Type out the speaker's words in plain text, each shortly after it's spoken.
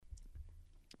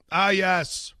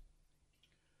Yes.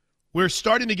 We're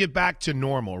starting to get back to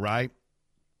normal, right?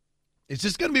 Is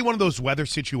this going to be one of those weather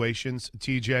situations,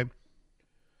 TJ,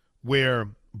 where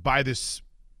by this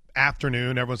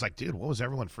afternoon, everyone's like, dude, what was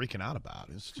everyone freaking out about?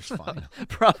 It's just fine.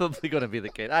 Probably going to be the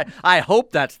case. I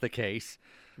hope that's the case.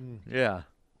 Yeah.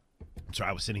 So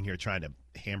I was sitting here trying to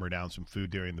hammer down some food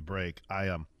during the break.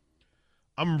 I'm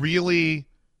really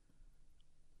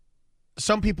 –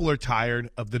 some people are tired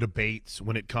of the debates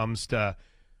when it comes to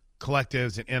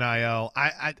collectives and NIL.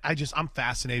 I'm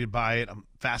fascinated by it. I'm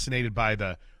fascinated by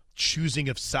the choosing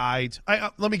of sides.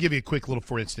 Let me give you a quick little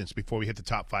for instance before we hit the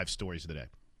top 5 stories of the day.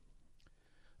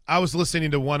 I was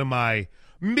listening to one of my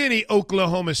many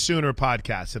Oklahoma Sooner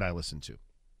podcasts that I listen to,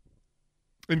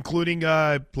 including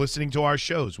listening to our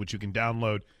shows, which you can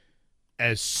download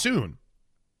as soon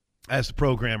as the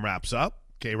program wraps up,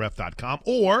 kref.com,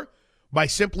 or by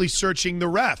simply searching The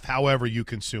Ref, however you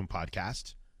consume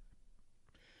podcasts.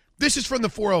 This is from the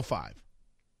 405.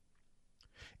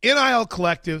 NIL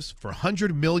collectives for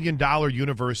 $100 million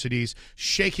universities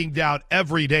shaking down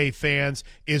everyday fans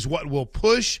is what will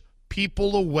push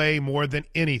people away more than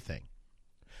anything.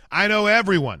 I know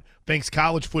everyone thinks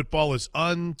college football is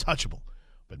untouchable,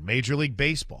 but Major League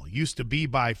Baseball used to be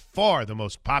by far the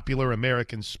most popular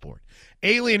American sport.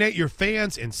 Alienate your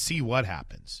fans and see what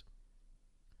happens.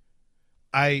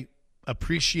 I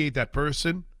appreciate that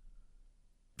person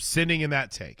sending in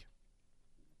that take.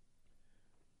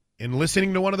 In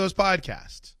listening to one of those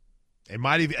podcasts, it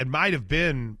might have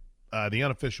been the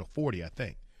Unofficial 40, I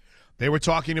think. They were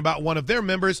talking about one of their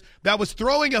members that was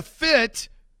throwing a fit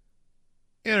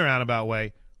in a roundabout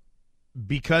way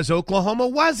because Oklahoma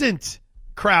wasn't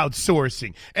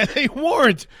crowdsourcing and they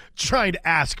weren't trying to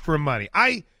ask for money.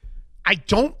 I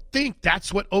don't think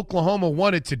that's what Oklahoma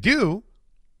wanted to do,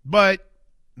 but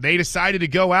they decided to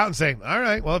go out and say, all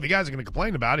right, well, if you guys are going to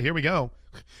complain about it, here we go.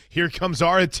 Here comes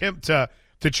our attempt to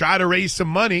try to raise some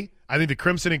money. I think the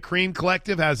Crimson and Cream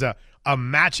Collective has a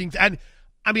matching and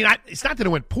I mean, it's not that it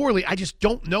went poorly. I just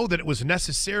don't know that it was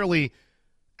necessarily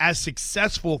as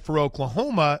successful for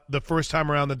Oklahoma the first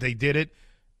time around that they did it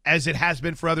as it has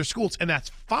been for other schools. And that's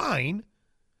fine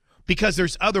because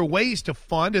there's other ways to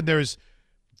fund and there's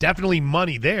definitely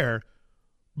money there.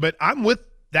 But I'm with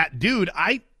that dude.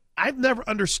 I've never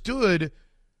understood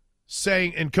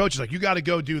saying, and coaches like, you got to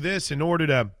go do this in order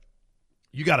to,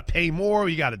 you got to pay more.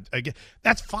 You got to,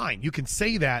 that's fine. You can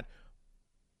say that.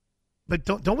 But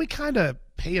don't we kind of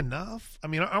pay enough? I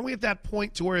mean, aren't we at that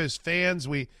point to where as fans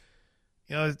we,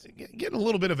 getting a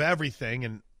little bit of everything?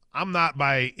 And I'm not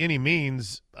by any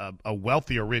means a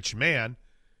wealthy or rich man,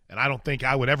 and I don't think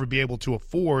I would ever be able to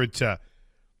afford to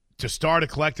start a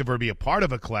collective or be a part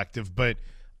of a collective. But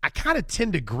I kind of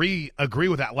tend to agree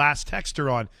with that last texter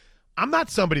on. I'm not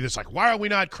somebody that's like, why are we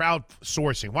not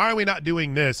crowdsourcing? Why are we not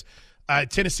doing this?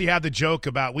 Tennessee had the joke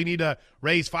about we need to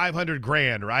raise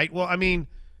 $500,000, right? Well, I mean.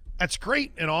 That's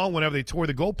great and all whenever they tore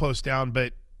the goalpost down,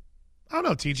 but I don't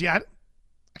know, TG.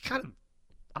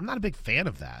 I'm not a big fan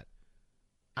of that.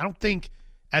 I don't think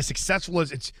as successful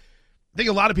as it's – I think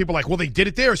a lot of people are like, well, they did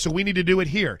it there, so we need to do it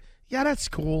here. Yeah, that's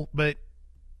cool, but,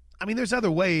 I mean, there's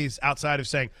other ways outside of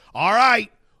saying, all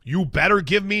right, you better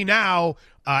give me now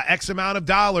X amount of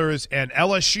dollars, and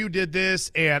LSU did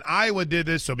this, and Iowa did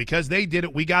this, so because they did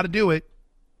it, we got to do it.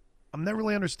 I've never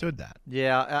really understood that.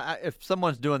 Yeah, if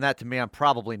someone's doing that to me, I'm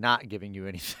probably not giving you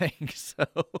anything. So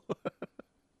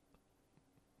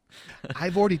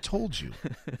I've already told you,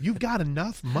 you've got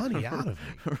enough money out of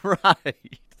me.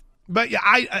 Right. But, yeah,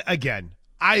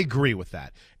 I agree with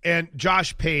that. And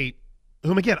Josh Pate,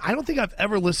 whom, again, I don't think I've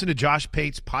ever listened to Josh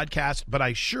Pate's podcast, but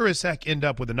I sure as heck end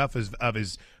up with enough of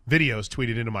his videos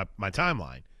tweeted into my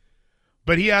timeline.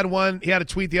 But he had a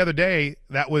tweet the other day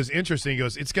that was interesting. He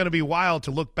goes, it's going to be wild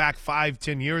to look back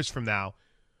 5-10 years from now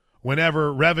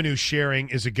whenever revenue sharing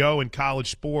is a go in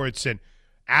college sports and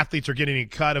athletes are getting a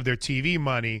cut of their TV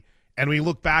money, and we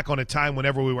look back on a time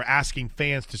whenever we were asking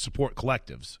fans to support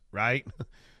collectives, right?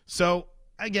 So,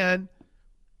 again,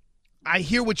 I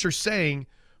hear what you're saying,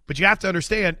 but you have to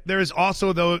understand there is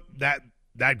also, though,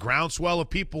 that groundswell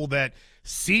of people that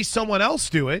see someone else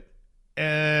do it,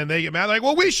 and they get mad like,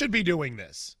 well, we should be doing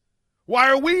this. Why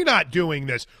are we not doing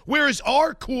this? Where is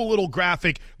our cool little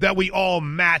graphic that we all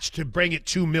match to bring it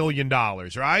 $2 million,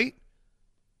 right?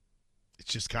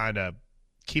 It's just kind of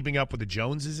keeping up with the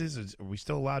Joneses. Are we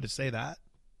still allowed to say that?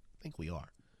 I think we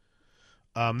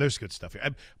are. There's good stuff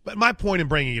here. But my point in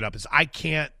bringing it up is I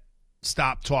can't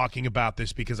stop talking about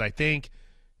this because I think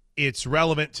it's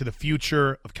relevant to the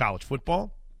future of college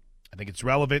football. I think it's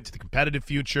relevant to the competitive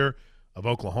future of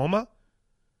Oklahoma.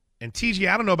 And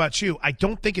TG, I don't know about you. I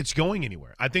don't think it's going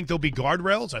anywhere. I think there'll be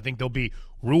guardrails. I think there'll be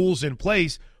rules in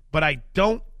place. But I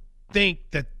don't think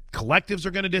that collectives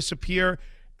are going to disappear.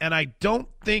 And I don't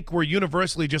think we're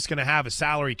universally just going to have a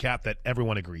salary cap that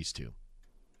everyone agrees to.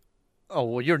 Oh,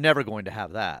 well, you're never going to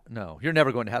have that. No, you're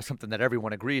never going to have something that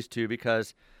everyone agrees to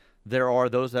because there are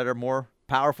those that are more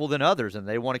powerful than others, and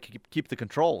they want to keep the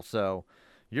control. So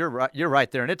you're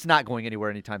right there, and it's not going anywhere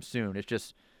anytime soon. It's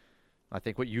just, I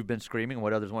think what you've been screaming and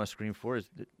what others want to scream for is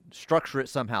structure it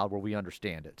somehow where we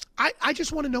understand it. I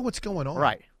just want to know what's going on.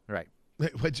 Right.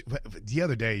 The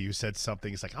other day you said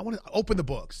something. It's like, I want to open the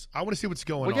books. I want to see what's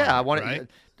going on. Well, yeah, I want right?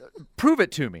 to prove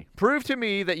it to me. Prove to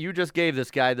me that you just gave this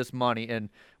guy this money and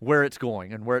where it's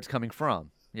going and where it's coming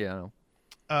from. You know.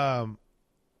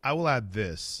 I will add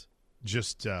this,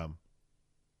 just kind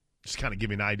of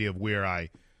give you an idea of where I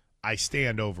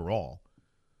stand overall.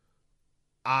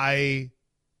 I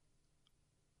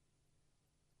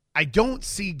don't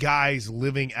see guys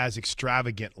living as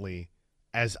extravagantly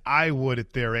as I would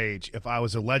at their age if I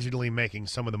was allegedly making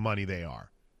some of the money they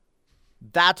are.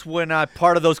 That's when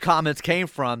part of those comments came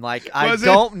from. Like, I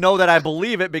don't know that I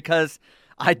believe it because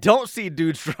I don't see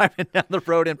dudes driving down the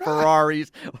road in Ferraris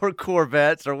or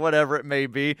Corvettes or whatever it may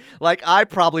be. Like, I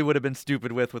probably would have been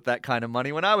stupid with that kind of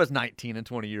money when I was 19 and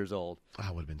 20 years old.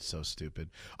 I would have been so stupid.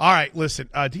 All right, listen.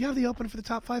 Do you have the open for the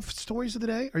top 5 stories of the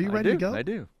day? Are you ready to go? I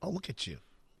do. Oh, look at you.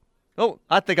 Oh,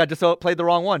 I think I just played the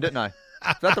wrong one, didn't I?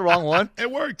 Is that the wrong one?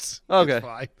 It works. Okay. It's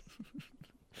fine.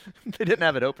 They didn't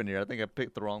have it open here. I think I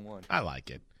picked the wrong one. I like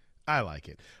it. All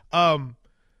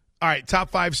right,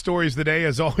 top 5 stories of the day,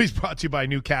 as always, brought to you by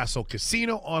Newcastle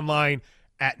Casino, online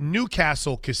at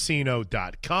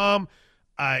newcastlecasino.com.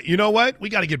 You know what? We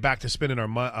got to get back to spending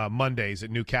our Mondays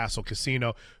at Newcastle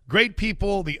Casino. Great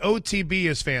people. The OTB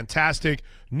is fantastic.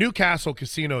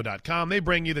 NewcastleCasino.com. They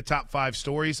bring you the top 5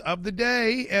 stories of the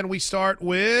day, and we start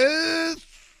with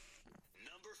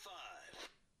number 5.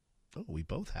 Oh, we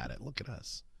both had it. Look at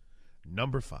us.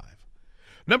 Number 5.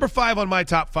 Number 5 on my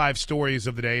top 5 stories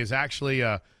of the day is actually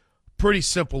a pretty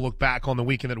simple look back on the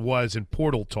weekend that was in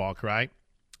portal talk, right?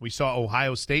 We saw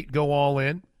Ohio State go all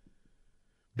in.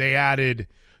 They added,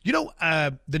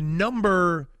 the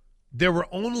number, there were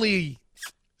only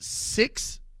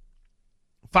 6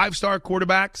 5-star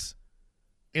quarterbacks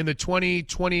in the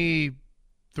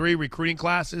 2023 recruiting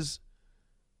classes,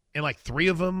 and like 3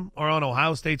 of them are on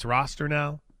Ohio State's roster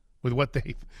now with what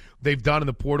they've done in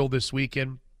the portal this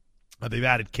weekend. They've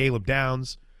added Caleb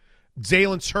Downs.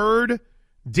 Jalen Hurd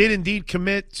did indeed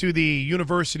commit to the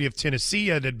University of Tennessee.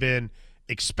 It had been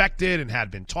expected and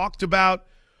had been talked about.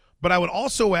 But I would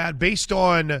also add, based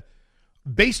on the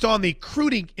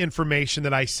recruiting information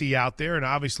that I see out there, and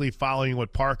obviously following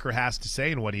what Parker has to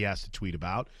say and what he has to tweet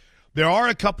about, there are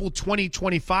a couple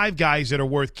 2025 guys that are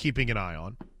worth keeping an eye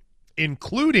on,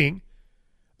 including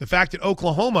the fact that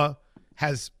Oklahoma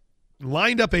has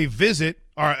lined up a visit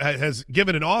or has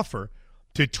given an offer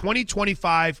to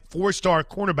 2025 4-star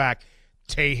cornerback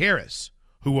Tay Harris,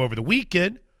 who over the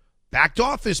weekend backed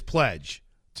off his pledge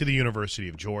to the University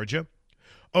of Georgia.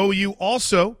 OU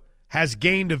also has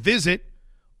gained a visit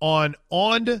on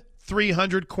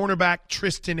 300 cornerback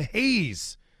Tristan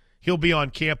Hayes. He'll be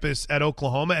on campus at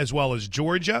Oklahoma as well as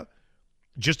Georgia.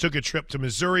 Just took a trip to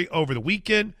Missouri over the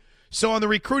weekend. So on the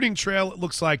recruiting trail, it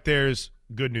looks like there's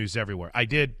good news everywhere. I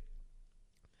did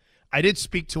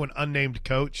speak to an unnamed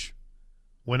coach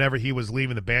whenever he was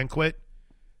leaving the banquet,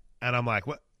 and I'm like,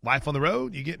 "What? Life on the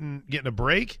road? You getting a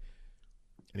break?"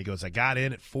 And he goes, "I got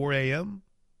in at 4 a.m.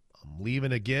 I'm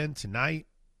leaving again tonight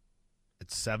at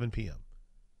 7 p.m.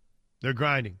 They're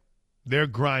grinding. They're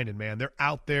grinding, man. They're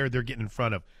out there. They're getting in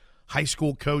front of high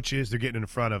school coaches. They're getting in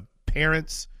front of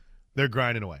parents. They're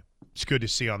grinding away. It's good to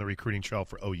see on the recruiting trail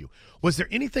for OU. Was there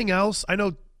anything else? I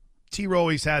know T-Row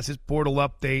always has his portal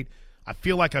update. I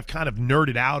feel like I've kind of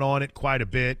nerded out on it quite a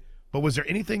bit. But was there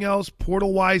anything else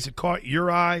portal-wise that caught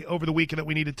your eye over the weekend that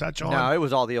we need to touch on? No, it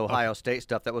was all the Ohio State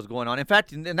stuff that was going on. In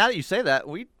fact, now that you say that,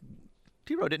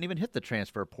 T-Row didn't even hit the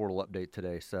transfer portal update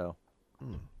today. So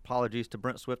apologies to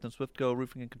Brent Swift and Swift Go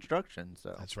Roofing and Construction.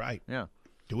 So that's right. Yeah.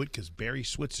 Do it because Barry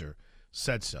Switzer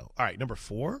said so. All right, number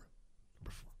 4.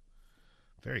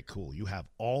 Very cool. You have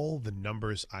all the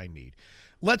numbers I need.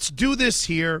 Let's do this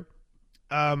here.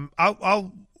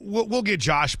 We'll get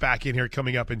Josh back in here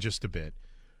coming up in just a bit.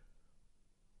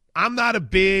 I'm not a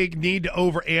big need to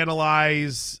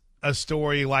overanalyze a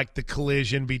story like the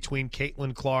collision between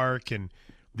Caitlin Clark and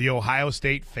the Ohio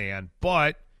State fan,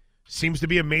 but seems to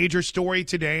be a major story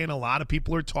today, and a lot of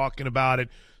people are talking about it.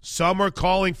 Some are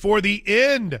calling for the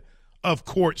end of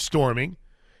court storming.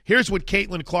 Here's what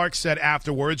Caitlin Clark said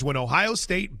afterwards when Ohio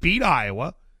State beat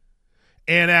Iowa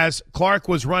And as Clark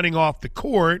was running off the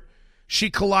court, she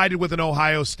collided with an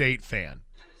Ohio State fan.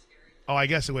 Oh, I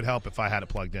guess it would help if I had it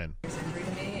plugged in. It's injury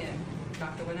to me and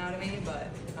knocked the wind out of me, but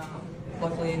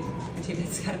luckily my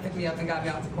teammates kind of picked me up and got me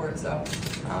off the court. So,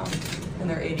 and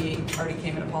their AD already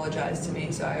came and apologized to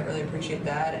me, so I really appreciate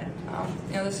that.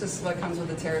 And this is what comes with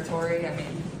the territory. I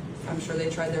mean, I'm sure they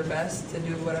tried their best to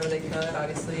do whatever they could.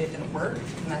 Obviously, it didn't work,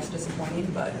 and that's disappointing.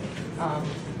 But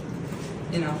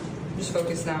just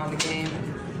focus now on the game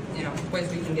and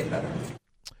ways we can get better.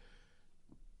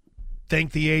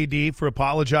 Thank the AD for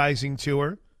apologizing to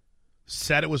her.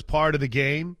 Said it was part of the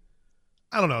game.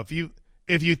 I don't know if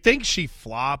you think she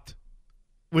flopped,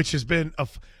 which has been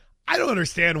I don't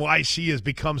understand why she has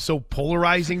become so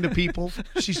polarizing to people.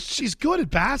 She's good at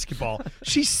basketball.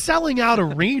 She's selling out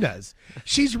arenas.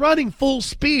 She's running full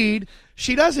speed.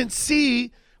 She doesn't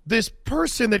see this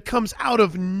person that comes out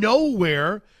of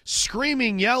nowhere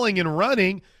screaming, yelling, and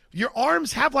running. Your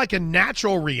arms have like a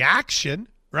natural reaction,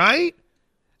 right?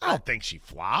 I don't think she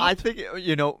flopped. I think,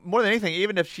 more than anything,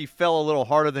 even if she fell a little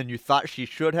harder than you thought she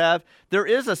should have, there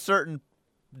is a certain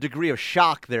degree of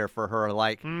shock there for her.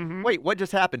 Like, wait, what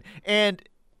just happened? And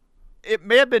it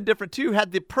may have been different, too,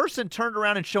 had the person turned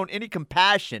around and shown any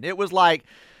compassion. It was like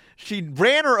she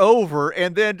ran her over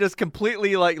and then just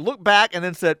completely, looked back and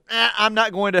then said, I'm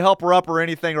not going to help her up or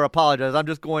anything or apologize. I'm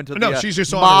just going to she's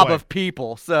just mob of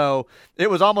people. So it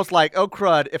was almost like, oh,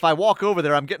 crud, if I walk over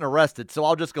there, I'm getting arrested, so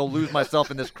I'll just go lose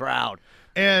myself in this crowd.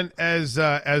 And as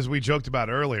we joked about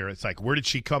earlier, it's like, where did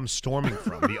she come storming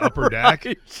from? The upper deck?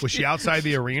 Right. Was she outside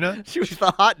the arena? She was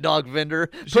the hot dog vendor,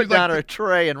 put down her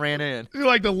tray and ran in. She was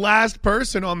like the last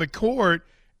person on the court,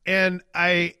 and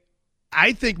I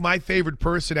think my favorite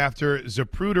person after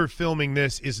Zapruder filming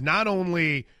this is not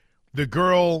only the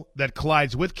girl that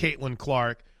collides with Caitlin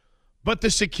Clark, but the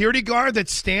security guard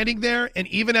that's standing there, and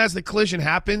even as the collision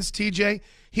happens, TJ,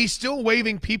 he's still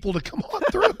waving people to come on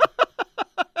through.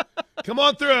 Come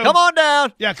on through. Come on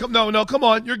down. Yeah, come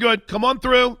on. You're good. Come on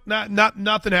through.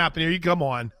 Nothing happened here. You come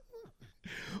on.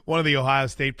 One of the Ohio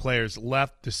State players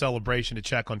left the celebration to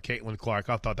check on Caitlin Clark.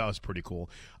 I thought that was pretty cool.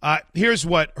 Here's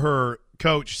what her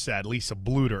coach said, Lisa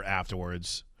Bluter,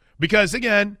 afterwards. Because,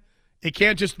 again, it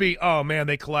can't just be, oh, man,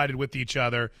 they collided with each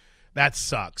other. That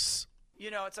sucks.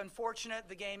 It's unfortunate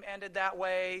the game ended that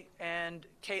way, and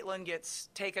Caitlin gets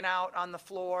taken out on the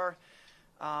floor,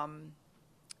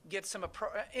 gets some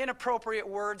inappropriate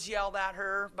words yelled at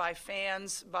her by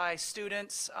fans, by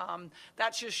students.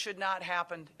 That just should not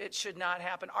happen. It should not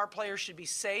happen. Our players should be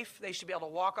safe. They should be able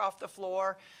to walk off the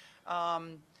floor.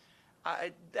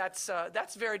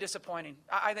 That's very disappointing.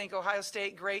 I think Ohio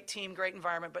State, great team, great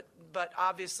environment, but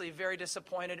obviously very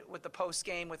disappointed with the post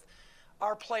game with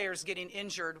our players getting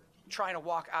injured trying to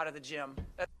walk out of the gym.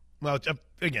 Well,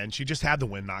 again, she just had the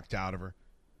wind knocked out of her.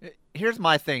 Here's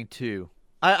my thing too.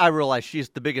 I realize she's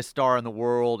the biggest star in the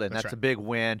world, and that's right. A big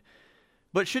win.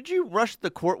 But should you rush the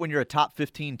court when you're a top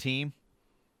 15 team?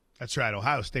 That's right.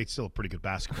 Ohio State's still a pretty good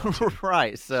basketball team.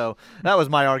 Right. So that was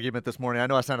my argument this morning. I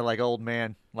know I sounded like old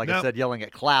man, I said, yelling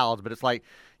at clouds, but it's like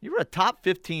you're a top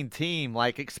 15 team.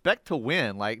 Expect to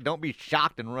win. Don't be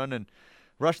shocked and run and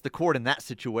rush the court in that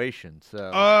situation.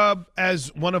 So,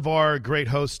 as one of our great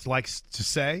hosts likes to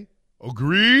say,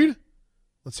 agreed.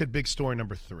 Let's hit big story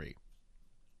number 3.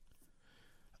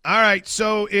 All right,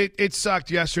 so it sucked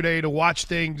yesterday to watch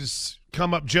things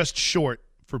come up just short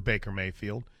for Baker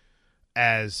Mayfield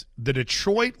as the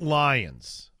Detroit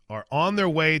Lions are on their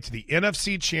way to the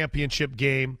NFC Championship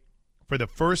game for the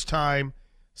first time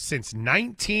since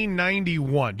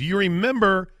 1991. Do you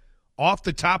remember off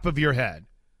the top of your head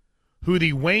who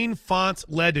the Wayne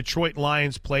Fontes-led Detroit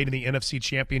Lions played in the NFC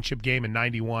Championship game in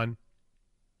 91?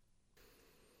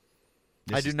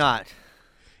 I do not.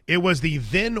 It was the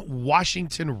then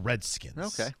Washington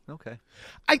Redskins. Okay.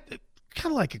 I kind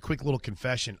of like a quick little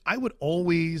confession. I would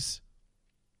always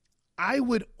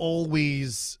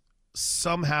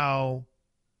somehow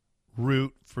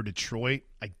root for Detroit.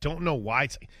 I don't know why.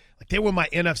 They were my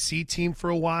NFC team for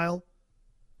a while.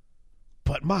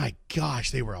 But my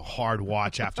gosh, they were a hard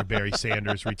watch after Barry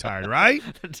Sanders retired, right?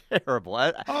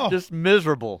 Terrible. Just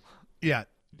miserable. Yeah.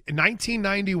 In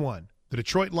 1991, the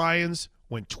Detroit Lions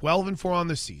went 12-4 on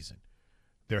the season.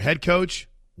 Their head coach,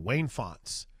 Wayne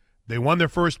Fontes. They won their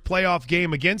first playoff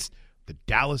game against the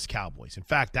Dallas Cowboys. In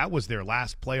fact, that was their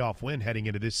last playoff win heading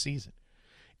into this season.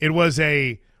 It was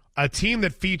a team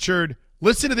that featured,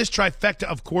 listen to this trifecta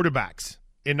of quarterbacks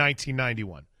in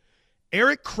 1991.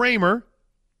 Eric Kramer,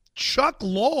 Chuck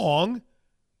Long,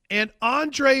 and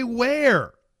Andre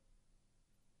Ware.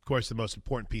 Of course, the most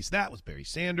important piece of that was Barry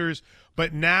Sanders.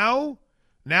 But now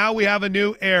we have a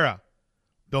new era.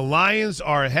 The Lions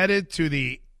are headed to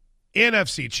the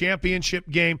NFC Championship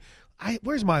game.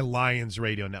 Where's my Lions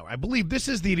radio network? I believe this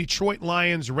is the Detroit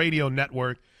Lions radio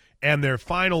network and their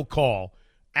final call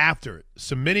after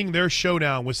submitting their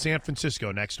showdown with San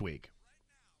Francisco next week.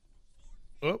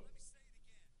 Oh.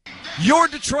 Your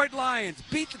Detroit Lions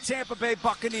beat the Tampa Bay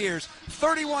Buccaneers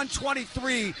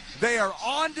 31-23. They are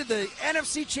on to the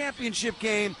NFC Championship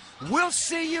game. We'll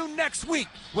see you next week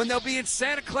when they'll be in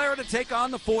Santa Clara to take on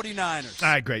the 49ers. All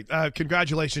right, great.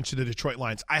 Congratulations to the Detroit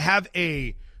Lions. I have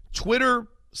a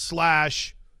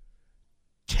Twitter/text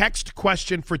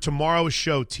question for tomorrow's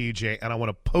show, TJ, and I want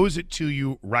to pose it to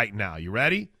you right now. You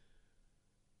ready?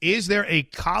 Is there a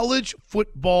college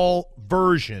football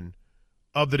version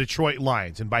of the Detroit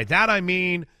Lions? And by that I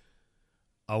mean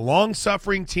a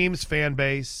long-suffering team's fan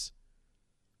base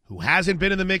who hasn't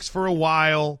been in the mix for a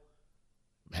while.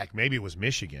 Heck, maybe it was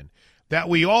Michigan, that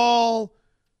we all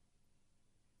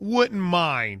wouldn't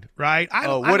mind, right?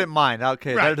 Wouldn't mind.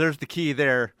 Okay, right. There's the key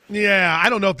there. Yeah, I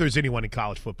don't know if there's anyone in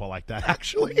college football like that,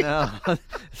 actually. No.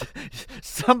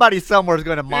 Somebody somewhere is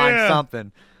going to mind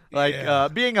something.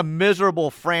 Like being a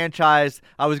miserable franchise,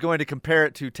 I was going to compare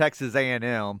it to Texas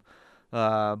A&M.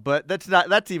 But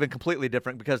that's even completely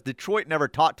different because Detroit never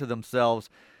talked about themselves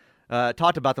as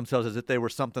if they were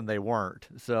something they weren't.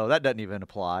 So that doesn't even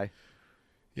apply.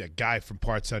 Yeah, Guy from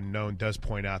Parts Unknown does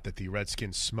point out that the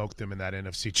Redskins smoked them in that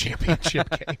NFC Championship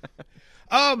game.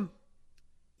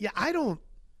 Yeah, I don't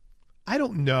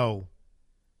know.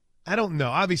 I don't know.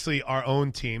 Obviously, our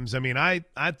own teams. I mean, I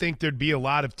think there'd be a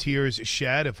lot of tears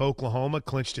shed if Oklahoma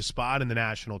clinched a spot in the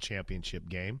national championship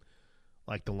game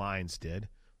like the Lions did.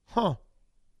 Huh.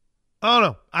 I don't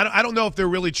know. I don't know if there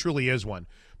really truly is one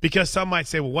because some might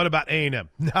say, well, what about A&M?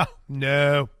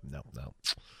 No.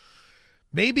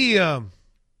 Maybe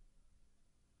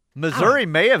Missouri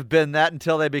may have been that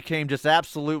until they became just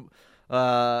absolute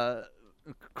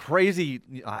crazy.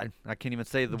 I can't even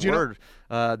say the word.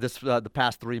 The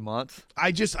past 3 months.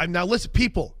 I'm now listen,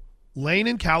 people. Lane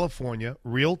in California,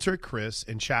 Realtor Chris,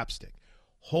 and Chapstick.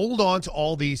 Hold on to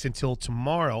all these until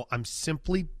tomorrow. I'm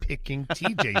simply picking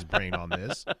TJ's brain on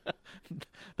this.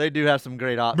 They do have some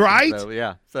great options, right?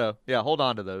 So hold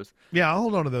on to those. Yeah, I'll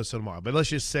hold on to those till tomorrow. But let's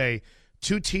just say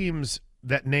two teams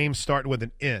that names start with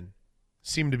an N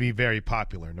seem to be very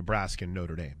popular, Nebraska and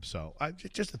Notre Dame. So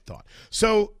just a thought.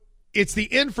 So it's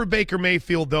the end for Baker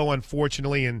Mayfield, though,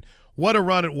 unfortunately, and what a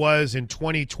run it was in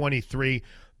 2023.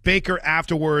 Baker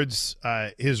afterwards,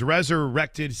 his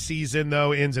resurrected season,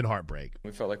 though, ends in heartbreak.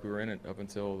 We felt like we were in it up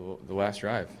until the last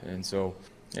drive, and so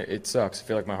it sucks. I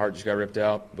feel like my heart just got ripped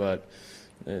out, but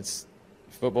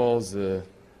football is a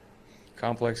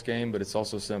complex game, but it's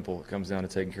also simple. It comes down to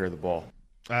taking care of the ball.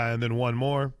 And then one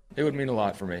more. It would mean a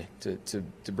lot for me to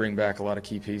bring back a lot of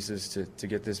key pieces to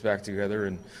get this back together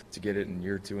and to get it in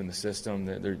year 2 in the system.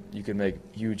 You can make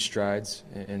huge strides,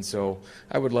 and so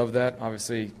I would love that.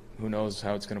 Obviously, who knows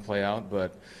how it's going to play out,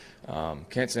 but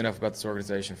can't say enough about this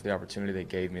organization for the opportunity they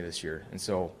gave me this year. And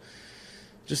so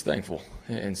just thankful.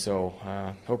 And so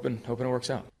hoping it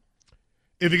works out.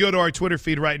 If you go to our Twitter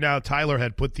feed right now, Tyler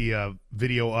had put the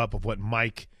video up of what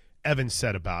Mike Evans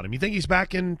said about him. You think he's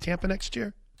back in Tampa next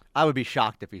year? I would be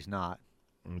shocked if he's not.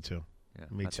 Me too. Yeah,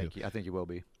 Me too. I think he will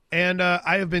be. And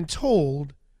I have been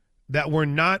told that we're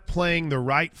not playing the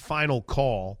right final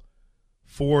call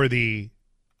for the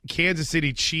Kansas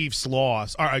City Chiefs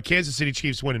loss, or Kansas City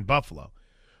Chiefs win in Buffalo,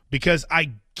 because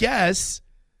I guess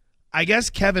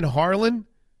Kevin Harlan,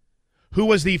 who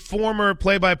was the former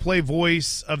play-by-play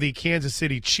voice of the Kansas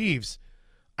City Chiefs,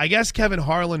 I guess Kevin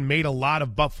Harlan made a lot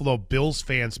of Buffalo Bills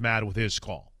fans mad with his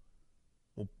call.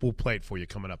 We'll play it for you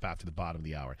coming up after the bottom of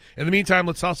the hour. In the meantime,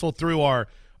 let's hustle through our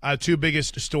two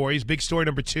biggest stories. Big story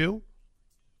number 2.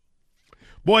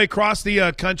 Boy, across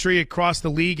the country, across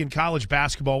the league in college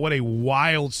basketball, what a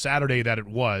wild Saturday that it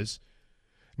was.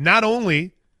 Not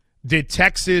only did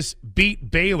Texas beat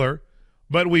Baylor,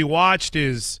 but we watched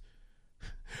as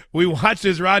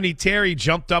Rodney Terry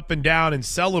jumped up and down and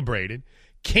celebrated.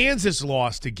 Kansas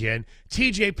lost again.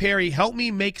 TJ Perry, help me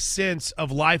make sense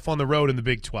of life on the road in the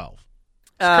Big 12.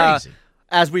 It's crazy.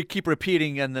 As we keep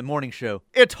repeating in the morning show,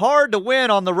 it's hard to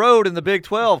win on the road in the Big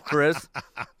 12, Chris.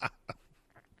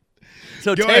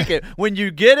 So take it. When you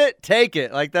get it, take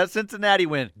it. Like that Cincinnati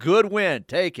win. Good win.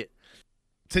 Take it.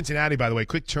 Cincinnati, by the way,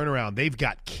 quick turnaround. They've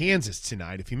got Kansas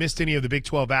tonight. If you missed any of the Big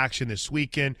 12 action this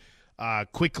weekend,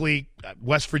 quickly,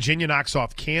 West Virginia knocks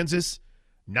off Kansas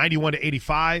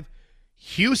 91-85.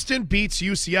 Houston beats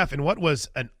UCF in what was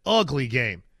an ugly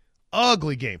game.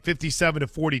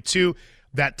 57-42.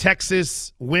 That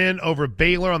Texas win over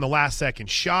Baylor on the last-second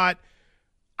shot.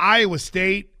 Iowa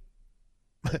State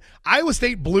Iowa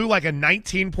State blew like a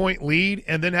 19-point lead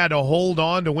and then had to hold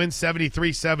on to win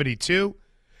 73-72.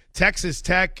 Texas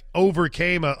Tech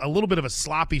overcame a little bit of a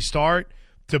sloppy start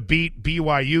to beat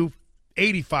BYU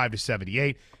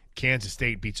 85-78. Kansas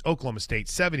State beats Oklahoma State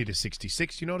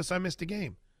 70-66. You notice I missed a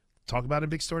game. Talk about it in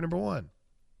big story number 1.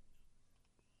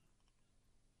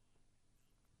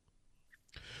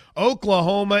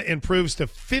 Oklahoma improves to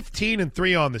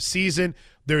 15-3 on the season.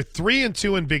 They're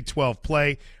 3-2 in Big 12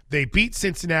 play. They beat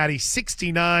Cincinnati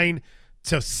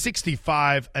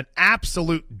 69-65, an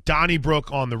absolute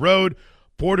Donnybrook on the road.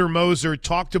 Porter Moser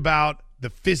talked about the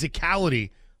physicality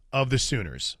of the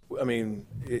Sooners. I mean,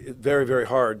 very, very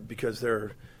hard because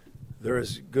they're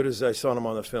as good as I saw them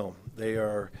on the film. They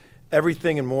are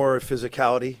everything and more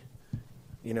physicality.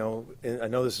 You know, and I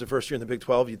know this is the first year in the Big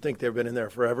 12. You'd think they've been in there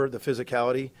forever, the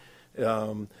physicality.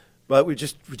 But we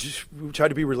try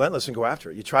to be relentless and go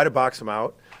after it. You try to box them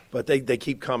out, but they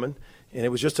keep coming. And it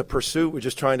was just a pursuit. We're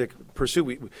just trying to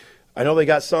pursue. I know they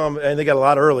got some, and they got a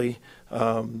lot early.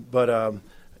 But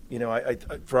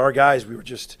for our guys, we were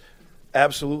just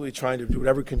absolutely trying to do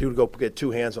whatever we can do to go get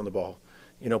 2 hands on the ball.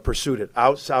 You know, pursued it.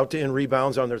 Out to in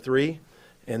rebounds on their 3,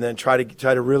 and then try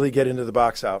to really get into the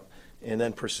box out and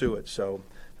then pursue it. So,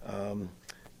 I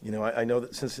know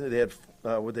that since they had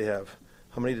what they have,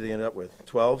 how many did they end up with?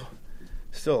 12?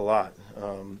 Still a lot.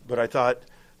 But I thought,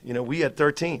 we had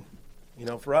 13,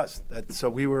 for us. So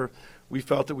we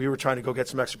felt that we were trying to go get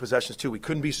some extra possessions too. We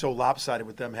couldn't be so lopsided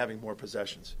with them having more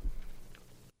possessions.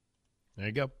 There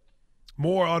you go.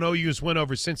 More on OU's win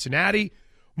over Cincinnati.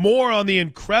 More on the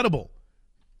incredible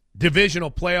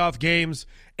divisional playoff games.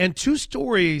 And 2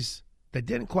 stories that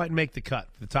didn't quite make the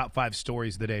cut for the top 5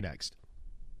 stories of the day next.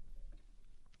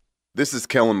 This is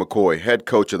Kellen McCoy, head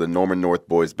coach of the Norman North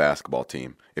boys basketball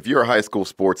team. If you're a high school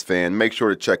sports fan, make sure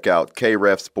to check out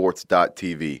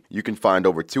krefsports.tv. You can find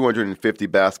over 250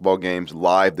 basketball games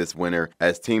live this winter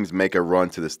as teams make a run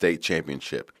to the state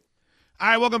championship. All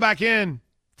right, welcome back in.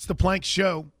 It's the Plank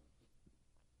Show.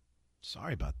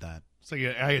 Sorry about that. It's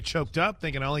like I get choked up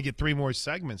thinking I only get 3 more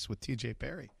segments with TJ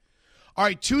Perry. All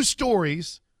right, 2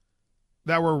 stories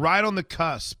that were right on the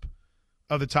cusp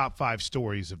of the top 5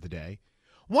 stories of the day.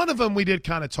 One of them we did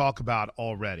kind of talk about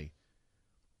already.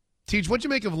 Teach, what'd you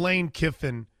make of Lane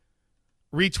Kiffin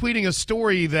retweeting a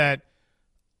story that,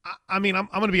 I'm going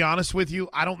to be honest with you,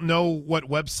 I don't know what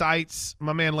websites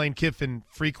my man Lane Kiffin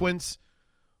frequents,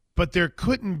 but there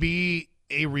couldn't be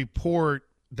a report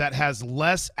that has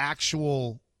less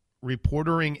actual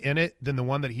reportering in it than the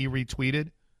one that he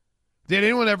retweeted. Did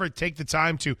anyone ever take the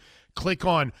time to click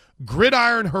on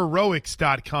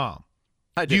gridironheroics.com?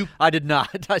 I did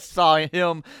not. I saw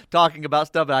him talking about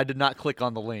stuff, and I did not click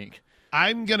on the link.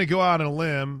 I'm going to go out on a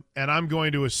limb, and I'm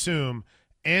going to assume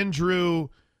Andrew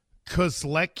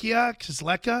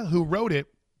Kozleka, who wrote it,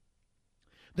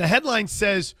 the headline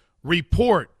says,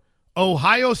 report,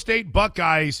 Ohio State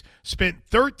Buckeyes spent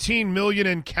 $13 million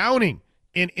and counting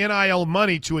in NIL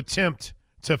money to attempt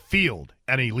to field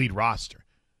an elite roster.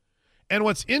 And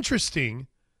what's interesting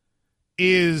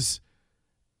is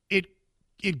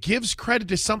it gives credit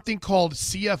to something called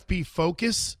CFB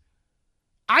Focus.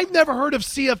 I've never heard of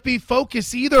CFB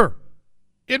Focus either.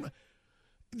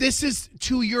 This is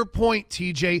to your point,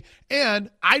 TJ, and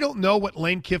I don't know what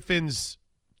Lane Kiffin's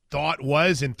thought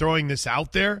was in throwing this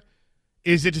out there.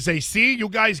 Is it to say, see, you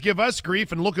guys give us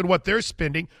grief and look at what they're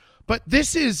spending? But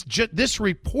this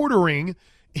reportering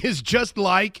is just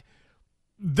like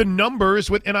the numbers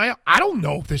with, and I don't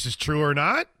know if this is true or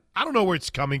not. I don't know where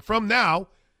it's coming from. Now,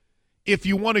 if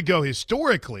you want to go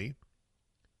historically,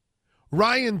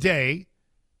 Ryan Day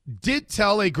did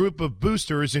tell a group of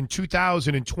boosters in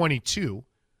 2022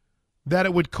 that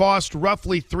it would cost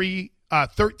roughly $13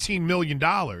 million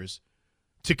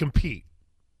to compete.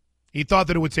 He thought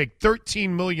that it would take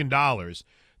 $13 million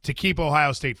to keep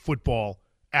Ohio State football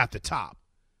at the top.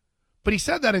 But he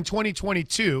said that in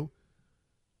 2022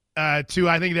 I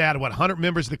think they had, 100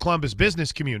 members of the Columbus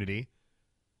business community.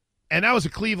 And that was a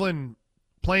Cleveland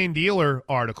Plain Dealer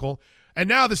article. And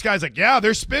now this guy's like, yeah,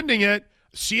 they're spending it.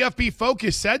 CFB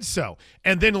Focus said so.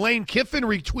 And then Lane Kiffin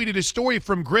retweeted a story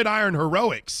from Gridiron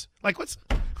Heroics. Like,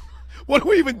 what are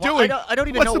we even doing? I don't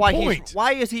even know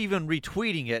why is he even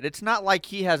retweeting it? It's not like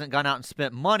he hasn't gone out and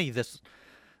spent money this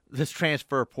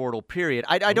transfer portal period.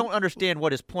 I don't understand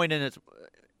what his point in it.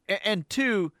 And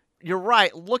 2, you're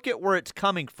right. Look at where it's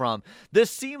coming from. This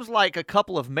seems like a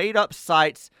couple of made-up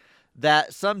sites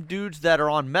that some dudes that are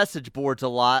on message boards a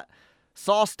lot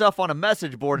saw stuff on a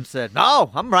message board and said, no,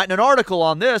 I'm writing an article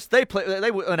on this. They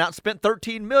went out and spent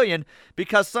 $13 million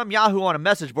because some Yahoo on a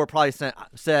message board probably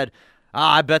said,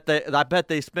 I bet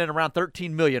they spent around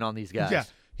 $13 million on these guys. Yeah.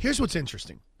 Here's what's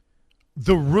interesting.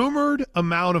 The rumored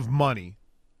amount of money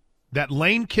that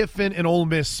Lane Kiffin and Ole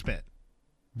Miss spent,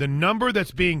 the number that's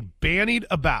being bandied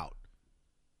about,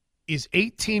 is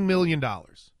 $18 million.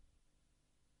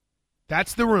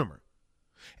 That's the rumor.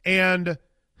 And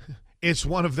it's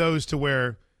one of those to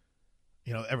where,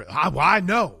 I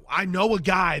know a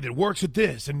guy that works at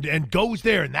this and goes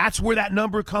there, and that's where that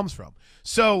number comes from.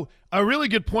 So a really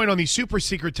good point on the super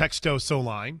secret Textoso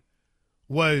line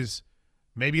was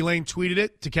maybe Lane tweeted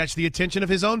it to catch the attention of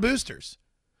his own boosters.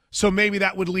 So maybe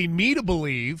that would lead me to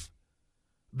believe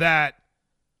that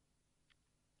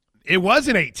it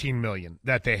wasn't $18 million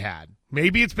that they had.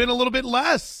 Maybe it's been a little bit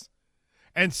less.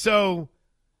 And so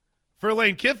for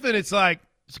Lane Kiffin, it's a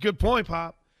good point,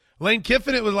 Pop. Lane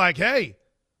Kiffin, it was like, hey,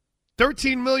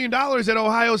 $13 million at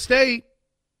Ohio State.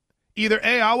 Either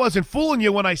A, I wasn't fooling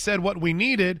you when I said what we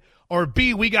needed, or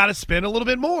B, we got to spend a little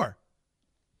bit more.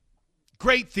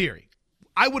 Great theory.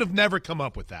 I would have never come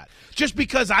up with that. Just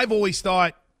because I've always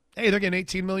thought, hey, they're getting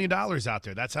 $18 million out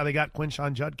there. That's how they got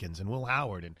Quinshon Judkins and Will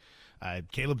Howard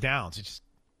and Caleb Downs.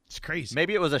 It's crazy.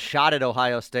 Maybe it was a shot at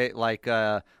Ohio State, like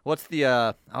what's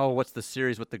the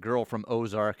series with the girl from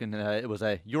Ozark, and it was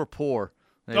You're Poor.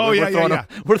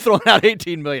 We're throwing out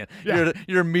 $18 million. Yeah.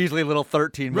 You're a measly little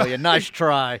 $13 million. Nice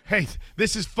try. Hey,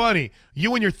 this is funny.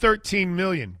 You and your $13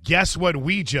 million. Guess what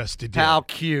we just did? How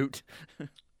cute.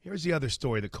 Here's the other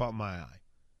story that caught my eye.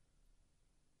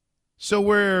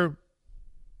 So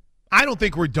I don't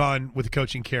think we're done with the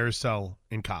coaching carousel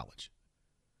in college.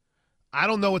 I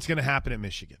don't know what's going to happen at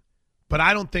Michigan, but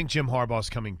I don't think Jim Harbaugh's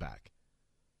coming back.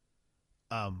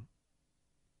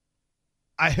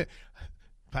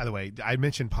 By the way, I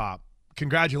mentioned Pop.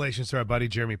 Congratulations to our buddy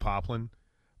Jeremy Poplin,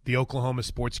 the Oklahoma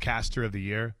Sportscaster of the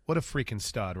Year. What a freaking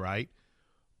stud, right?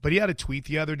 But he had a tweet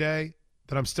the other day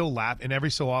that I'm still laughing, and every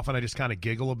so often I just kind of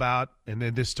giggle about, and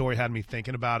then this story had me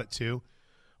thinking about it too,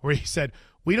 where he said,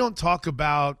 we don't talk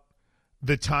about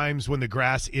the times when the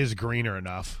grass is greener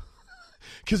enough.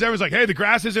 Because everyone's like, hey, the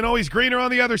grass isn't always greener on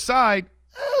the other side.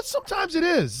 Sometimes it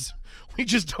is. We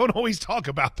just don't always talk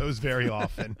about those very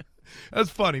often. That's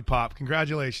funny, Pop.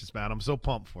 Congratulations, man. I'm so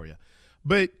pumped for you.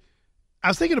 But I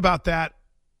was thinking about that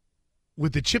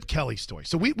with the Chip Kelly story.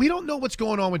 So we don't know what's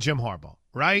going on with Jim Harbaugh,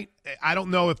 right? I don't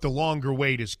know if the longer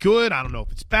wait is good. I don't know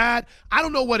if it's bad. I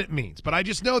don't know what it means. But I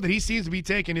just know that he seems to be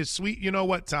taking his sweet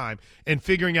you-know-what time and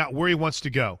figuring out where he wants to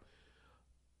go.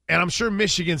 And I'm sure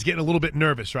Michigan's getting a little bit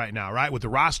nervous right now, right, with the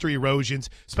roster erosions,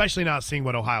 especially now seeing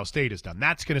what Ohio State has done.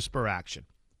 That's going to spur action.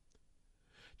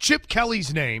 Chip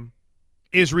Kelly's name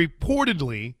is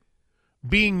reportedly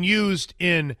being used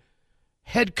in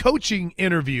head coaching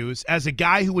interviews as a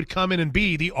guy who would come in and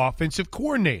be the offensive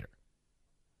coordinator.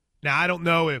 Now, I don't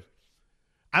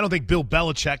think Bill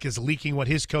Belichick is leaking what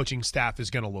his coaching staff is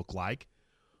going to look like,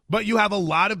 but you have a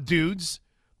lot of dudes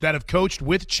that have coached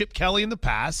with Chip Kelly in the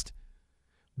past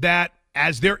that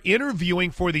as they're interviewing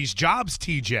for these jobs,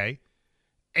 TJ,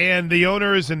 and the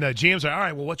owners and the GMs are, all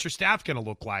right, well, what's your staff going to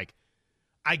look like?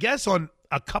 I guess on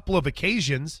a couple of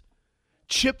occasions,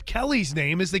 Chip Kelly's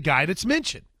name is the guy that's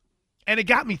mentioned. And it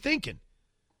got me thinking,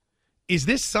 is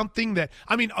this something that –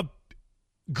 a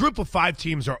group of 5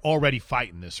 teams are already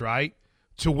fighting this, right?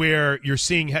 To where you're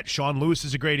seeing Sean Lewis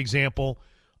is a great example.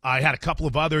 I had a couple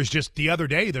of others just the other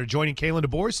day. They're joining Kalen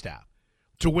DeBoer's staff.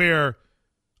 To where –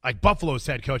 like Buffalo's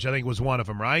head coach, I think was one of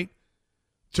them, right?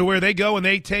 To where they go and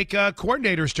they take a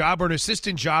coordinator's job or an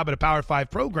assistant job at a Power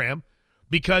 5 program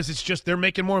because it's just they're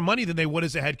making more money than they would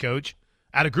as a head coach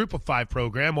at a Group of 5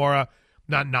 program or a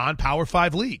non-Power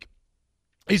 5 league.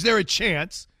 Is there a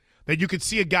chance that you could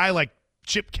see a guy like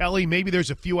Chip Kelly, maybe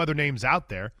there's a few other names out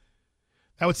there,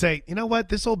 that would say, you know what,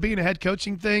 this whole being a head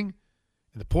coaching thing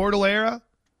in the portal era,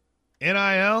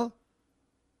 NIL,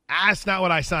 that's not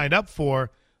what I signed up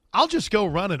for. I'll just go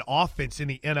run an offense in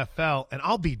the NFL, and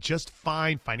I'll be just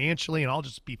fine financially, and I'll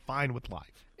just be fine with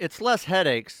life. It's less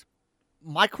headaches.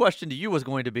 My question to you was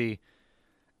going to be,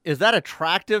 is that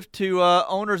attractive to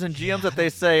owners and GMs that they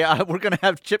say, we're going to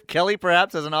have Chip Kelly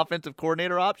perhaps as an offensive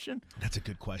coordinator option? That's a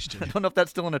good question. I don't know if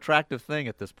that's still an attractive thing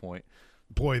at this point.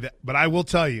 Boy, but I will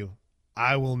tell you,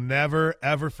 I will never,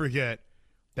 ever forget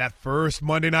that first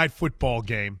Monday Night Football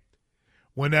game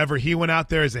whenever he went out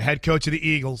there as the head coach of the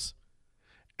Eagles.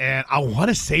 And I want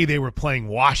to say they were playing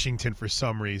Washington for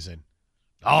some reason.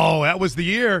 Oh, that was the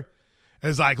year. It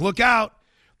was like, look out,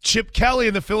 Chip Kelly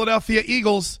and the Philadelphia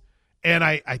Eagles. And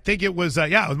I think it was,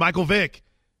 it was Michael Vick.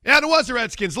 Yeah, it was the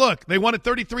Redskins. Look, they won it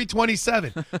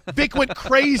 33-27. Vick went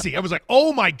crazy. I was like,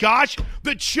 oh, my gosh,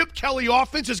 the Chip Kelly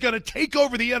offense is going to take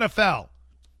over the NFL.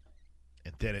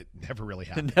 And then it never really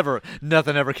happened.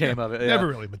 Nothing ever came of it. Yeah. Never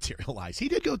really materialized. He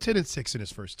did go 10-6 in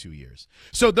his first 2 years.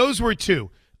 So those were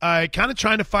two. Kind of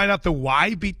trying to find out the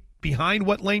why behind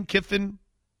what Lane Kiffin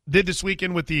did this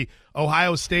weekend with the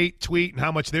Ohio State tweet and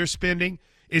how much they're spending.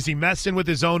 Is he messing with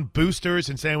his own boosters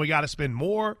and saying we got to spend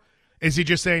more? Is he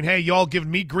just saying, hey, y'all giving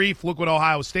me grief, look what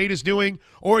Ohio State is doing?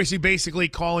 Or is he basically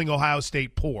calling Ohio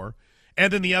State poor?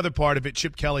 And then the other part of it,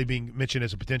 Chip Kelly being mentioned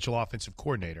as a potential offensive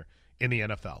coordinator in the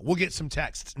NFL. We'll get some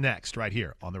texts next right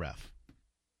here on The Ref.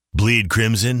 Bleed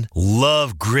Crimson?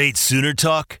 Love great Sooner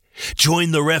talk?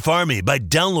 Join the Ref Army by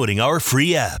downloading our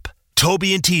free app.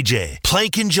 Toby and TJ,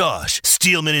 Plank and Josh,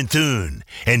 Steelman and Thune,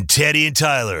 and Teddy and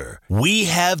Tyler. We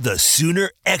have the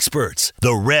Sooner experts.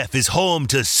 The Ref is home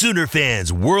to Sooner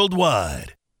fans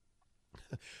worldwide.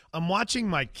 I'm watching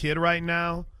my kid right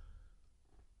now.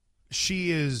 She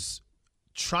is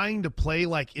trying to play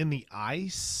like in the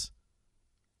ice.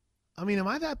 I mean, am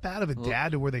I that bad of a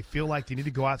dad to where they feel like they need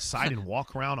to go outside and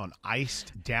walk around on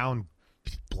iced down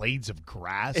blades of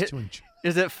grass to enjoy?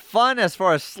 Is it fun as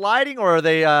far as sliding, or are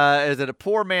they? Is it a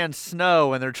poor man's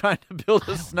snow and they're trying to build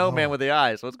a snowman with the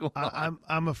ice? What's going on?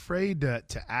 I'm afraid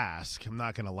to ask. I'm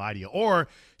not going to lie to you. Or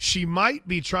she might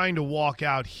be trying to walk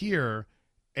out here,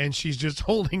 and she's just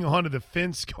holding onto the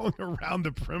fence going around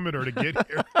the perimeter to get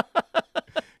here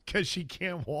because she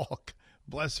can't walk.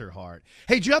 Bless her heart.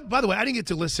 Hey, Jeff, by the way, I didn't get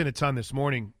to listen a ton this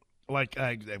morning,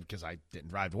 because I didn't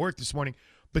drive to work this morning.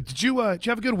 But did you have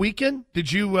a good weekend? Did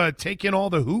you take in all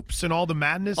the hoops and all the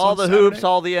madness? All the Saturday? hoops,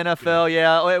 all the NFL.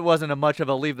 Yeah, it wasn't much of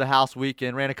a leave the house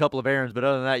weekend. Ran a couple of errands, but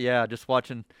other than that, yeah, just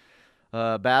watching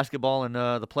basketball and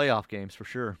the playoff games for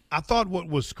sure. I thought what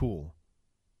was cool,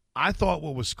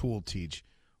 Teej,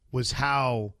 was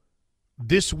how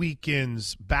this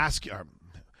weekend's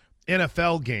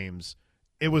NFL games,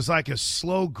 it was like a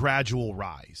slow, gradual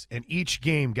rise, and each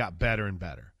game got better and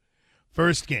better.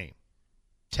 First game,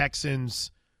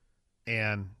 Texans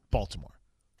and Baltimore.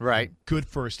 Right. Good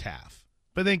first half.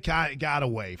 But then got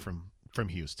away from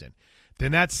Houston.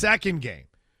 Then that second game,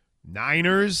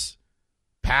 Niners,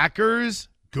 Packers,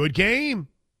 good game,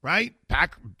 right?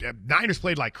 Niners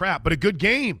played like crap, but a good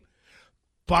game.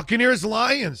 Buccaneers,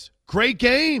 Lions, great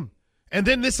game. And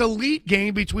then this elite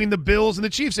game between the Bills and the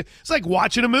Chiefs. It's like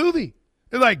watching a movie.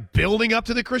 They're like building up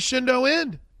to the crescendo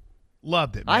end.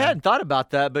 Loved it, man. I hadn't thought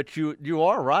about that, but you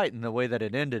are right in the way that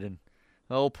it ended. And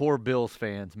oh, poor Bills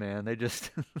fans, man. They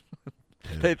just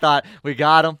they thought we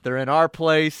got them. They're in our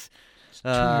place. 2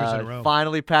 years in a row.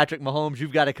 Finally, Patrick Mahomes,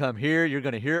 you've got to come here. You're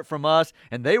going to hear it from us.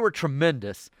 And they were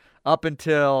tremendous up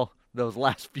until those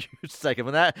last few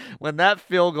seconds. When that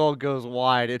field goal goes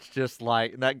wide, it's just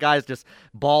like that guy's just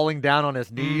bawling down on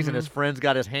his knees, and his friend's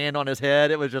got his hand on his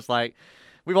head. It was just like,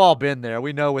 we've all been there.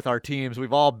 We know with our teams,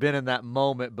 we've all been in that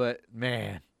moment, but,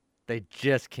 man, they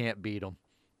just can't beat them.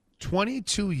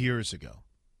 22 years ago.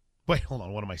 Wait, hold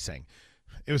on. What am I saying?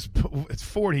 It's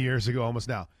 40 years ago almost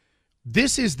now.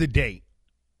 This is the date.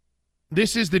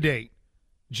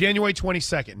 January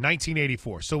 22nd,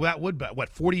 1984. So that would be,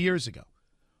 40 years ago?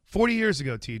 40 years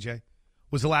ago, TJ,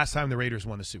 was the last time the Raiders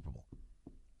won the Super Bowl.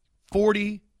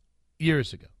 40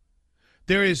 years ago.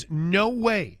 There is no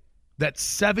way that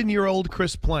 7-year-old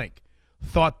Chris Plank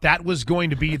thought that was going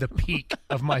to be the peak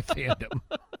of my fandom.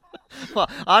 Well,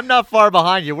 I'm not far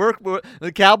behind you.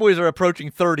 The Cowboys are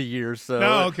approaching 30 years,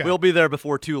 so we'll be there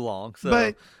before too long. So.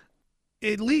 But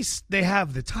at least they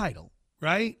have the title,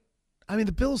 right? I mean,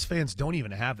 the Bills fans don't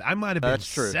even have that. I might have been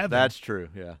 7. That's true,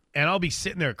 yeah. And I'll be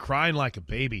sitting there crying like a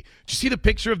baby. Did you see the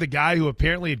picture of the guy who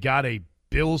apparently had got a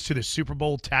Bills to the Super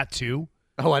Bowl tattoo?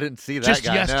 Oh, I didn't see that just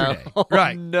guy. Yesterday. No.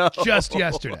 Right. No. Just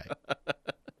yesterday.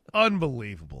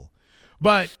 Unbelievable.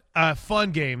 But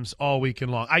fun games all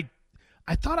weekend long.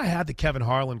 I thought I had the Kevin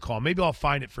Harlan call. Maybe I'll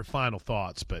find it for final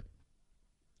thoughts, but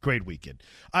great weekend.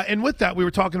 And with that, we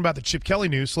were talking about the Chip Kelly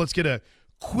news, so let's get a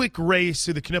quick race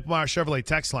to the Knippelmeyer Chevrolet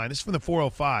text line. This is from the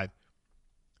 405.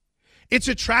 It's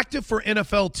attractive for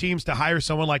NFL teams to hire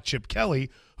someone like Chip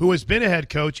Kelly, who has been a head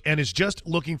coach and is just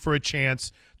looking for a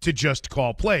chance to just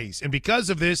call plays. And because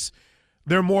of this,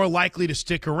 they're more likely to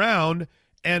stick around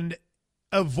and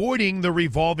avoiding the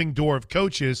revolving door of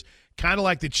coaches, kind of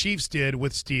like the Chiefs did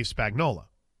with Steve Spagnuolo.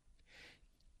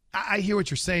 I hear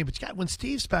what you're saying, but when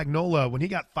Steve Spagnuolo, when he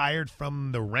got fired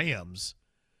from the Rams,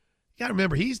 you got to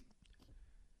remember, he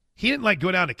didn't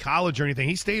go down to college or anything.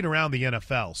 He stayed around the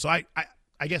NFL. So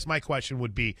I guess my question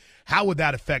would be, how would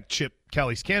that affect Chip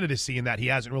Kelly's candidacy in that he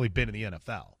hasn't really been in the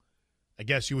NFL? I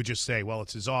guess you would just say, well,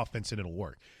 it's his offense and it'll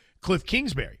work. Cliff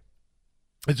Kingsbury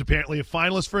is apparently a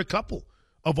finalist for a couple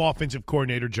of offensive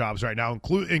coordinator jobs right now,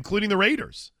 including the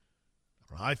Raiders. I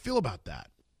don't know how I feel about that.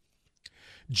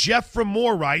 Jeff from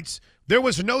Moore writes, there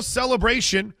was no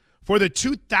celebration for the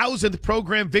 2,000th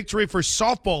program victory for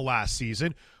softball last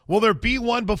season. Will there be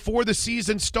one before the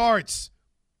season starts?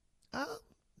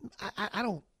 I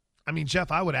don't. I mean,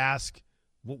 Jeff, I would ask,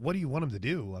 what do you want them to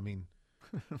do? I mean,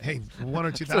 hey, 1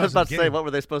 or 2,000. So I was about to say, what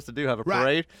were they supposed to do? Have a parade?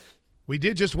 Right. We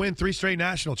did just win 3 straight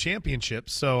national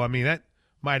championships, so I mean that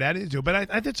might add into it. But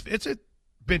it's a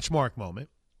benchmark moment.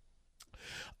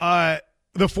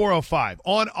 The 405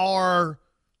 on our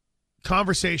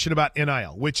conversation about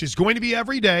NIL, which is going to be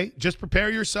every day. Just prepare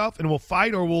yourself, and we'll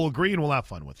fight or we'll agree and we'll have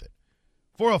fun with it.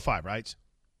 405 writes,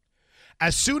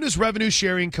 as soon as revenue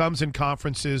sharing comes and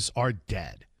conferences are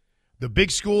dead, the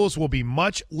big schools will be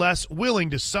much less willing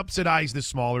to subsidize the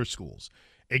smaller schools.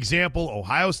 Example,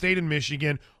 Ohio State and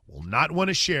Michigan will not want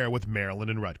to share with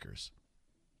Maryland and Rutgers.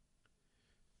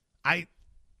 I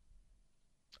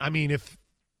mean, if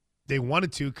they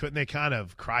wanted to, couldn't they kind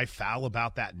of cry foul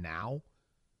about that now?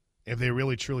 If they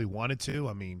really truly wanted to?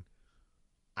 I mean,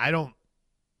 I don't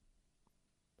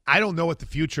know what the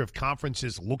future of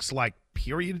conferences looks like,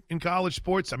 period, in college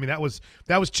sports. I mean, that was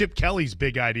Chip Kelly's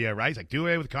big idea, right? It's like, do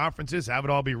away with conferences, have it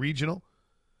all be regional.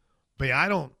 But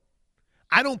yeah,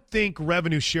 I don't think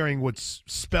revenue sharing would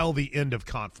spell the end of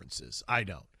conferences. I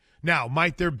don't. Now,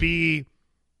 might there be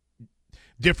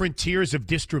different tiers of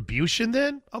distribution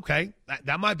then? Okay,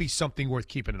 that might be something worth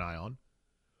keeping an eye on.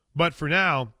 But for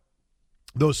now,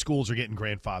 those schools are getting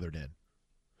grandfathered in.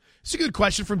 It's a good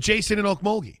question from Jason in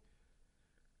Okmulgee.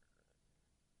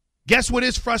 Guess what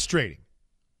is frustrating?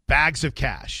 Bags of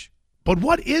cash. But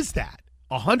what is that?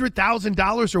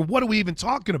 $100,000, or what are we even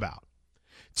talking about?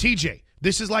 TJ,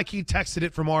 this is like he texted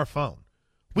it from our phone.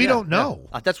 We don't know.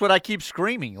 Yeah. That's what I keep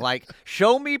screaming. Like,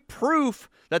 show me proof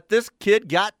that this kid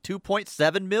got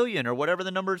 $2.7 million or whatever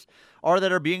the numbers are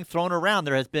that are being thrown around.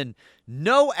 There has been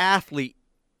no athlete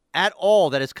at all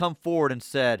that has come forward and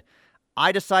said,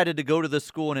 I decided to go to this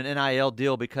school in an NIL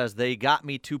deal because they got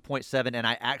me 2.7 and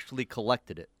I actually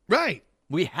collected it. Right.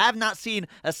 We have not seen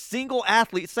a single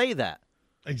athlete say that.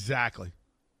 Exactly.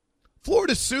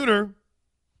 Florida Sooner,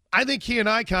 I think he and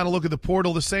I kind of look at the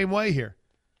portal the same way here.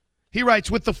 He writes,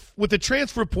 with the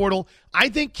transfer portal, I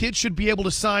think kids should be able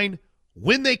to sign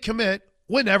when they commit,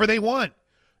 whenever they want.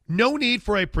 No need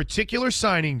for a particular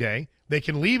signing day. They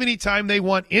can leave anytime they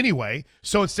want anyway.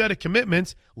 So instead of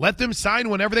commitments, let them sign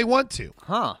whenever they want to.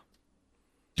 Huh.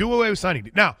 Do away with signing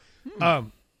day. Now,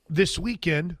 this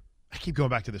weekend, I keep going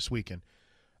back to this weekend.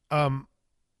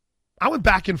 I went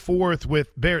back and forth with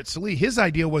Barrett Sallee. His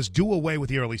idea was do away with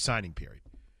the early signing period.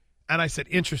 And I said,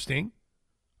 interesting.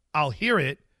 I'll hear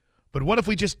it. But what if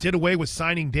we just did away with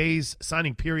signing days,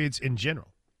 signing periods in general?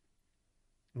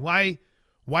 Why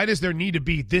does there need to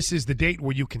be this is the date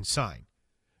where you can sign?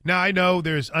 Now, I know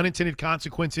there's unintended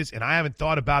consequences, and I haven't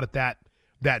thought about it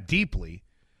that deeply.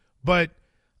 But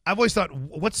I've always thought,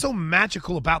 what's so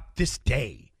magical about this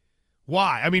day?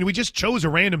 Why? I mean, we just chose a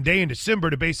random day in December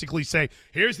to basically say,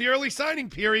 here's the early signing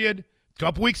period, a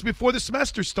couple weeks before the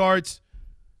semester starts.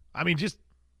 I mean, just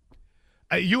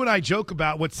you and I joke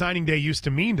about what signing day used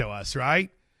to mean to us, right?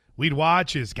 We'd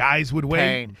watch as guys would wait.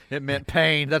 Pain. It meant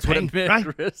pain. That's what it meant,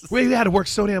 right? Chris. We had to work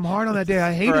so damn hard on that day.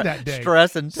 I hated that day.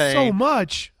 Stress and pain. So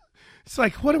much. It's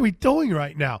like, what are we doing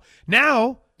right now?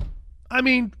 Now, I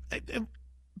mean,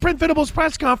 Brent Venables'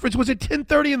 press conference was at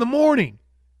 10:30 in the morning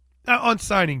on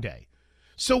signing day.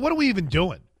 So what are we even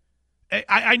doing?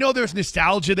 I know there's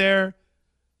nostalgia there,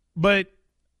 but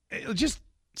just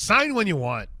sign when you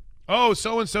want. Oh,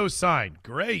 so-and-so signed.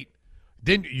 Great.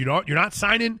 Then you're not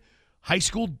signing high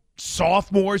school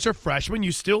sophomores or freshmen.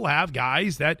 You still have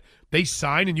guys that they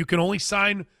sign, and you can only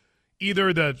sign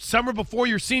either the summer before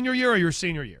your senior year or your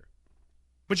senior year.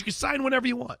 But you can sign whenever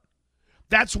you want.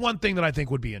 That's one thing that I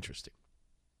think would be interesting.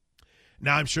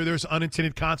 Now, I'm sure there's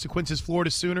unintended consequences, Florida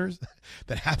Sooners,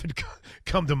 that haven't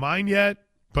come to mind yet,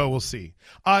 but we'll see.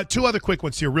 Two other quick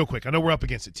ones here real quick. I know we're up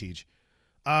against it, Tej.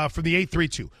 From the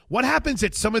 832. What happens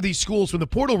at some of these schools when the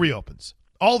portal reopens?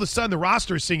 All of a sudden, the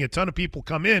roster is seeing a ton of people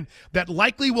come in that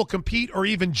likely will compete or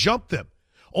even jump them.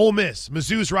 Ole Miss,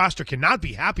 Mizzou's roster cannot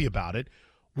be happy about it.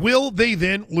 Will they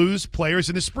then lose players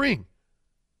in the spring?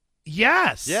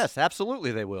 Yes. Yes,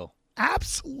 absolutely they will.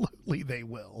 Absolutely they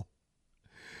will.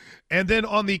 And then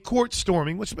on the court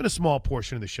storming, which has been a small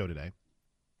portion of the show today,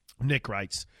 Nick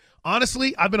writes,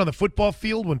 honestly, I've been on the football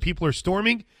field when people are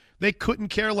storming. They couldn't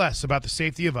care less about the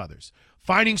safety of others.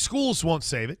 Finding schools won't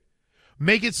save it.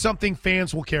 Make it something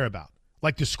fans will care about,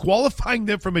 like disqualifying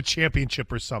them from a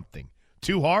championship or something.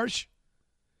 Too harsh?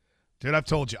 Dude, I've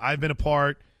told you, I've been a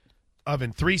part of,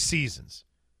 in 3 seasons,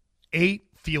 8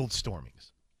 field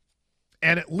stormings.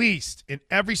 And at least in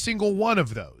every single one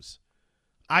of those,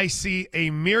 I see a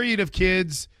myriad of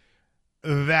kids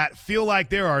that feel like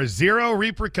there are zero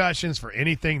repercussions for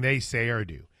anything they say or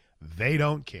do. They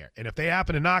don't care. And if they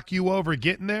happen to knock you over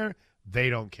getting there, they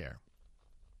don't care.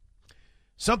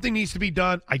 Something needs to be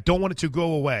done. I don't want it to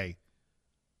go away.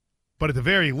 But at the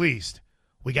very least,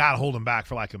 we got to hold them back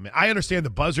for like a minute. I understand the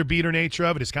buzzer beater nature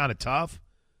of it is kind of tough,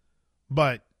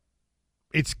 but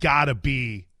it's got to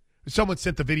be. Someone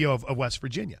sent the video of West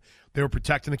Virginia. They were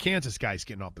protecting the Kansas guys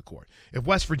getting off the court. If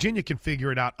West Virginia can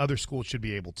figure it out, other schools should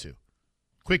be able to.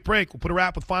 Quick break. We'll put a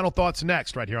wrap with final thoughts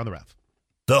next right here on The Ref.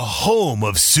 The home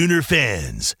of Sooner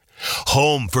fans.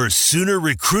 Home for Sooner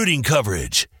recruiting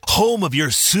coverage. Home of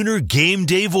your Sooner game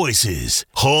day voices.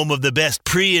 Home of the best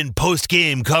pre- and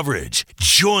post-game coverage.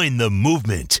 Join the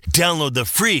movement. Download the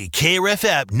free KREF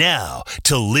app now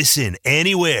to listen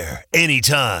anywhere,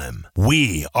 anytime.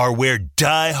 We are where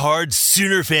die-hard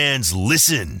Sooner fans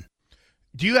listen.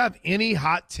 Do you have any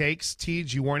hot takes, Tej,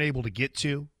 you weren't able to get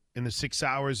to in the 6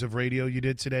 hours of radio you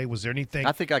did today? Was there anything?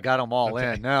 I think I got them all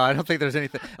in. No, I don't think there's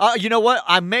anything. You know what?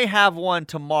 I may have one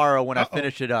tomorrow when I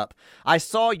finish it up. I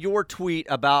saw your tweet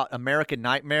about American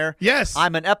Nightmare. Yes.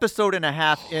 I'm an episode and a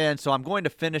half in, so I'm going to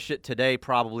finish it today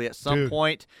probably at some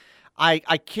point.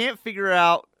 I can't figure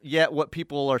out yet what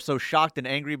people are so shocked and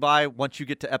angry by once you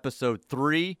get to episode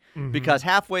 3, because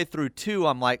halfway through 2,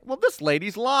 I'm like, well, this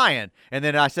lady's lying. And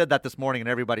then I said that this morning, and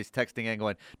everybody's texting and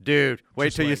going, dude,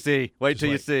 wait till you see. Wait till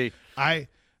you see. I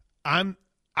don't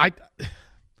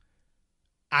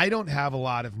have a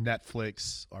lot of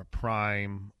Netflix or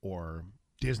Prime or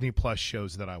Disney Plus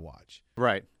shows that I watch.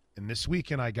 Right. And this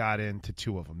weekend I got into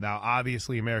 2 of them. Now,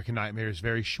 obviously, American Nightmare is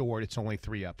very short. It's only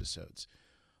 3 episodes.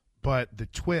 But the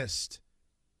twist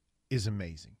is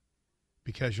amazing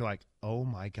because you're like, oh,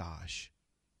 my gosh,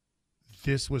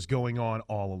 this was going on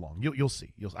all along. You'll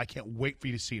see. I can't wait for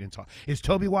you to see it and talk. Is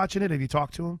Toby watching it? Have you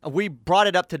talked to him? We brought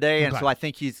it up today, and so I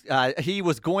think he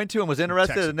was going to and was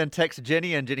interested, and then texted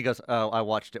Jenny, and Jenny goes, oh, I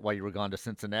watched it while you were gone to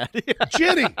Cincinnati.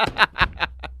 Jenny,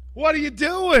 what are you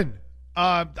doing?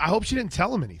 I hope she didn't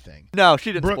tell him anything. No,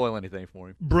 she didn't spoil anything for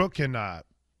him. Brooke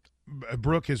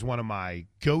is one of my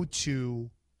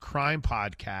go-to crime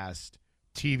podcast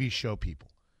TV show people.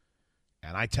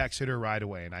 And I texted her right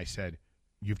away, and I said,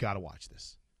 you've got to watch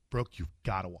this. Brooke, you've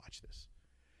got to watch this.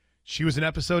 She was an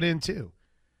episode in, too.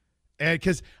 And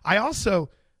because I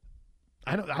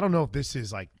don't know if this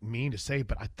is, like, mean to say,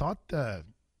 but I thought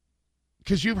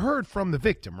because you've heard from the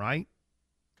victim, right?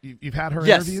 You've had her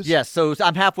interviews? Yes. So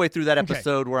I'm halfway through that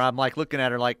episode where I'm, like, looking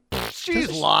at her like,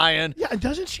 she's lying. Yeah, and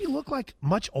doesn't she look like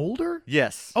much older?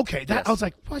 Yes. Okay, I was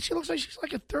like, well, she looks like she's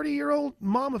like a 30-year-old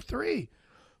mom of 3.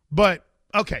 But,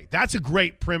 okay, that's a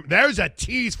great there's a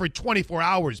tease for 24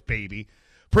 hours, baby.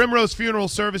 Primrose Funeral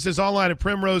Services, online at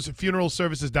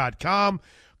primrosefuneralservices.com.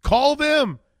 Call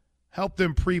them. Help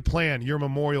them pre-plan your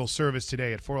memorial service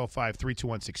today at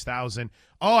 405-321-6000.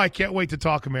 Oh, I can't wait to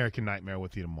talk American Nightmare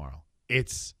with you tomorrow.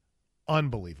 It's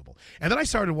unbelievable. And then I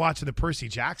started watching the Percy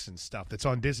Jackson stuff that's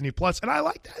on Disney Plus, and I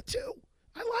like that too.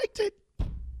 I liked it.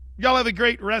 Y'all have a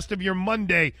great rest of your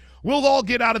Monday. We'll all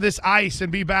get out of this ice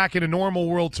and be back in a normal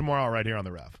world tomorrow right here on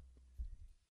The Ref.